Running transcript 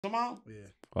Your mom? Yeah.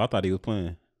 Oh, I thought he was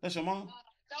playing. That's your mom?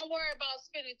 Don't worry about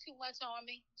spending too much on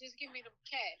me. Just give me the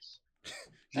cash.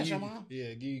 That's your mom?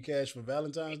 Yeah, give you cash for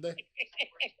Valentine's Day.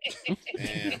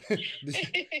 Damn.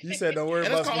 You said don't worry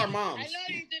Hey, about. let's call our I moms.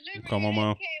 know you delivered. Call my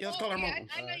mom. Yeah, let's call our mom.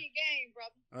 I know your game,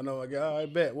 brother. I know. All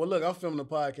right, bet. Well, look, I'm filming the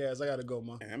podcast. I gotta go,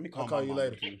 ma. Let me I'll call call my you mom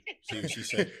later. too. See what she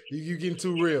said. You getting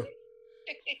too real.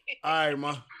 All right,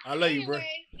 ma. I love you, bro. Anyway,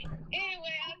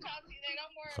 I'll talk to you later.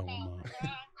 Don't worry Call my about it.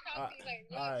 I'll talk to you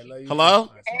later. All right, love you. Hello?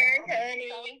 Hey,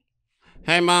 honey.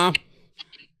 Hey, Mom.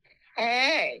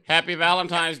 Hey, Happy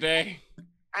Valentine's Day.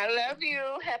 I love you.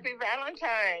 Happy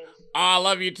Valentine's. Oh, I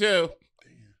love you too.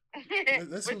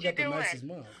 Let's What who you got the doing? nicest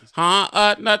mom.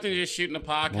 Huh? Nothing. Just shooting a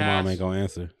podcast. My mom ain't gonna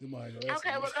answer. Okay,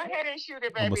 well, go ahead and shoot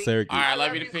it, baby. I'm a Syracuse. All right, I love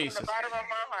love you to from pieces. the bottom of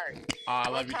my heart. Oh, I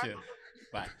love you too.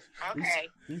 Bye. Okay.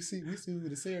 We see who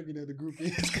the surrogate of the group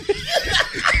is.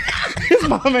 His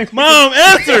mom ain't. Mom,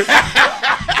 answer!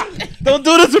 Don't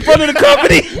do this in front of the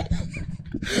company.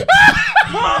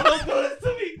 Mom, don't do this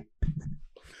to me.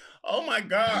 Oh my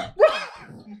God.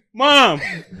 Mom.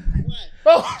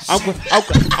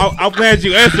 I'm glad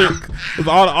you answered. Cause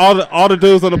all the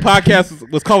dudes on the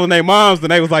podcast was calling their moms,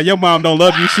 and they was like, "Your mom don't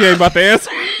love you. She ain't about to answer."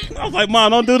 I was like,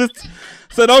 "Mom, don't do this.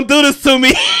 So don't do this to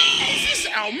me." She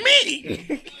sound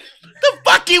mean. The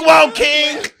fuck you want,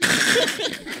 King?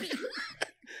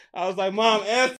 I was like, "Mom, answer."